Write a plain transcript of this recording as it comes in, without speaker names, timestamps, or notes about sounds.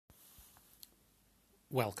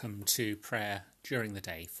Welcome to prayer during the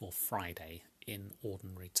day for Friday in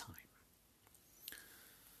Ordinary Time.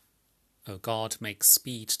 O God, make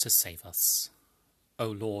speed to save us. O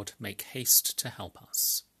Lord, make haste to help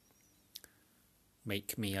us.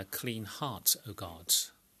 Make me a clean heart, O God,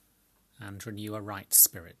 and renew a right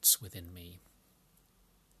spirit within me.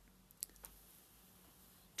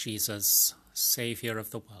 Jesus, Saviour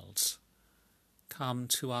of the world, come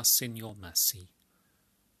to us in your mercy.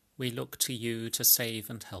 We look to you to save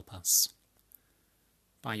and help us.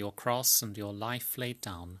 By your cross and your life laid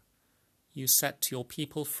down, you set your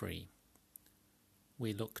people free.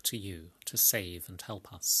 We look to you to save and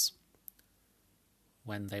help us.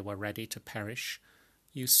 When they were ready to perish,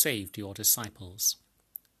 you saved your disciples.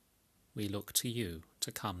 We look to you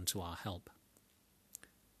to come to our help.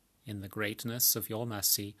 In the greatness of your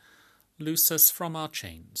mercy, loose us from our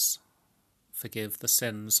chains. Forgive the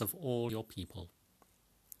sins of all your people.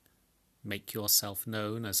 Make yourself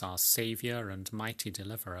known as our Saviour and mighty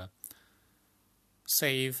Deliverer.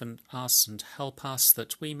 Save us and help us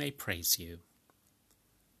that we may praise you.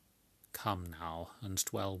 Come now and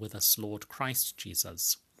dwell with us, Lord Christ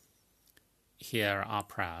Jesus. Hear our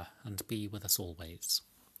prayer and be with us always.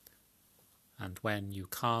 And when you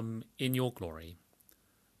come in your glory,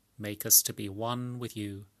 make us to be one with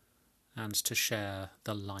you and to share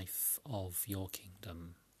the life of your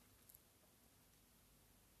kingdom.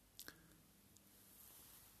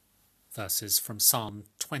 Verses from Psalm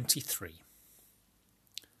 23.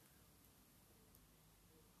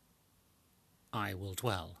 I will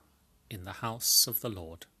dwell in the house of the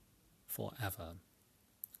Lord forever.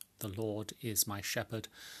 The Lord is my shepherd,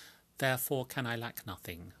 therefore can I lack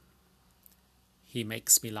nothing. He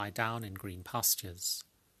makes me lie down in green pastures,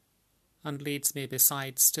 and leads me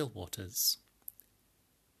beside still waters.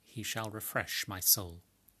 He shall refresh my soul,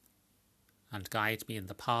 and guide me in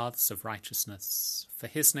the paths of righteousness for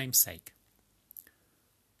his name's sake.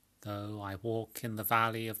 Though I walk in the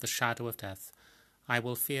valley of the shadow of death, I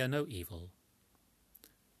will fear no evil.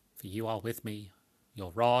 For you are with me,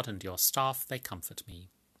 your rod and your staff, they comfort me.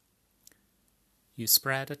 You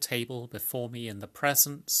spread a table before me in the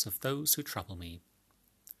presence of those who trouble me.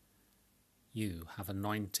 You have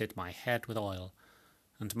anointed my head with oil,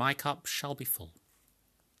 and my cup shall be full.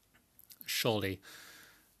 Surely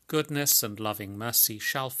goodness and loving mercy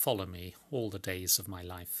shall follow me all the days of my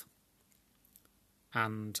life,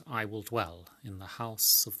 and I will dwell in the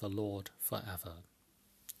house of the Lord forever.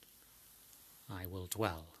 I will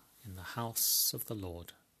dwell in the house of the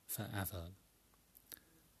Lord forever.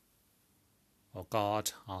 O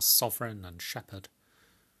God, our sovereign and shepherd,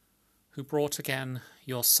 who brought again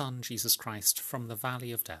your Son Jesus Christ from the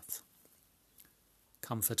valley of death,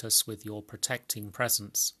 comfort us with your protecting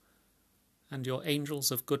presence and your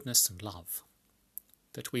angels of goodness and love,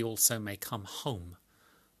 that we also may come home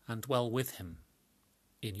and dwell with him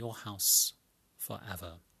in your house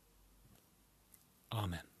forever.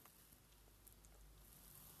 Amen.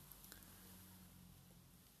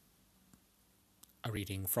 A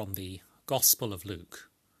reading from the Gospel of Luke,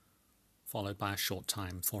 followed by a short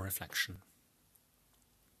time for reflection.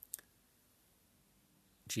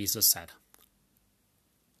 Jesus said,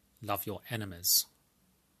 "Love your enemies.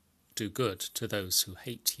 Do good to those who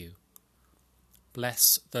hate you.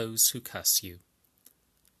 Bless those who curse you.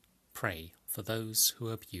 Pray for those who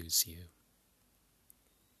abuse you."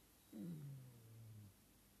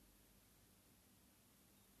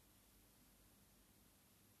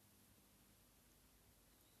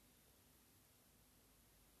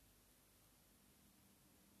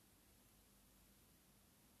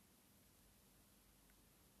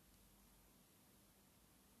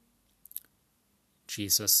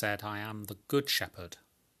 Jesus said, "I am the good shepherd.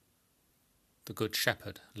 The good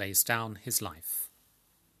shepherd lays down his life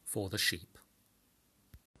for the sheep."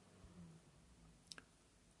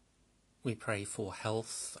 We pray for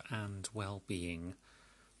health and well-being,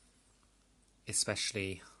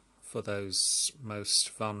 especially for those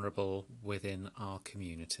most vulnerable within our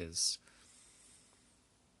communities,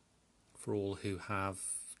 for all who have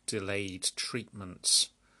delayed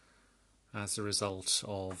treatment as a result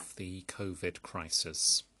of the COVID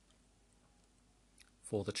crisis,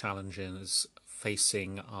 for the challenges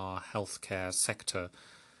facing our healthcare sector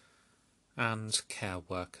and care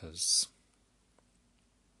workers,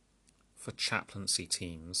 for chaplaincy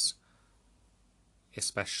teams,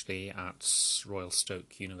 especially at Royal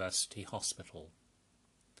Stoke University Hospital.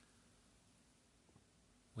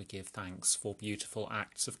 We give thanks for beautiful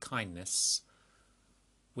acts of kindness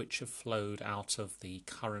which have flowed out of the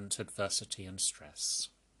current adversity and stress.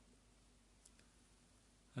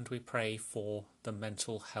 And we pray for the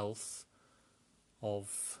mental health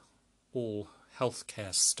of all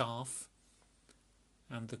healthcare staff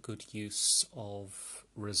and the good use of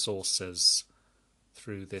resources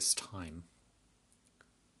through this time.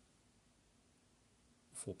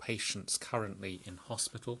 For patients currently in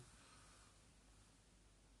hospital,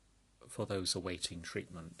 for those awaiting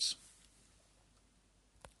treatment.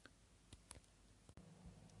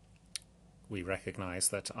 We recognise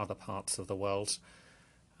that other parts of the world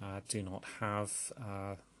do not have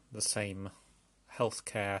the same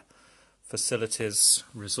healthcare facilities,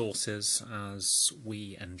 resources as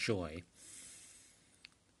we enjoy,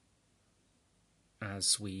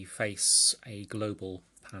 as we face a global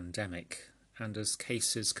pandemic and as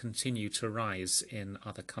cases continue to rise in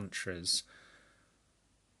other countries.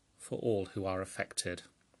 For all who are affected,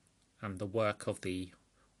 and the work of the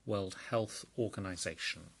World Health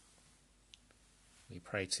Organization. We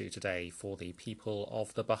pray today for the people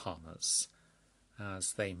of the Bahamas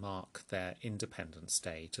as they mark their Independence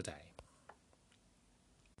Day today.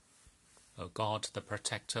 O God, the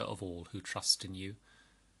protector of all who trust in you,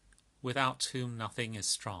 without whom nothing is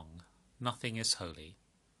strong, nothing is holy,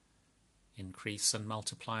 increase and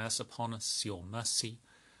multiply upon us your mercy,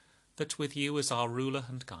 that with you as our ruler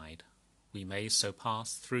and guide, we may so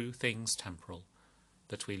pass through things temporal,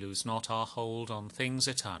 that we lose not our hold on things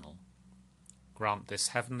eternal. Grant this,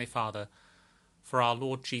 Heavenly Father, for our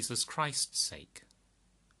Lord Jesus Christ's sake,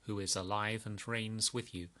 who is alive and reigns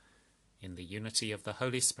with you, in the unity of the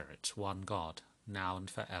Holy Spirit, one God, now and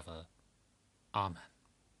forever. Amen.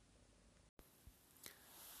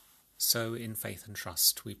 So in faith and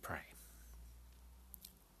trust we pray.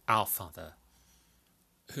 Our Father,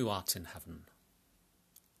 who art in heaven,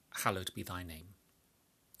 hallowed be thy name.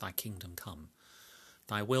 Thy kingdom come,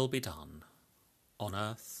 thy will be done, on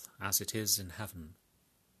earth as it is in heaven.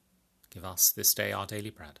 Give us this day our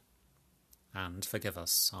daily bread, and forgive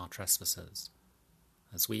us our trespasses,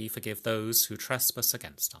 as we forgive those who trespass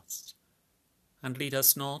against us. And lead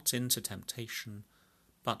us not into temptation,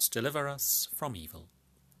 but deliver us from evil.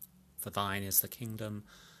 For thine is the kingdom,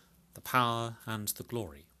 the power, and the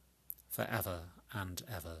glory, for ever and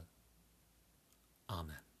ever.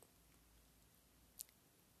 Amen.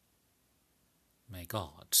 May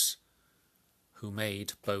God, who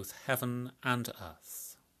made both heaven and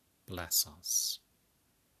earth, bless us.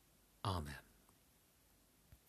 Amen.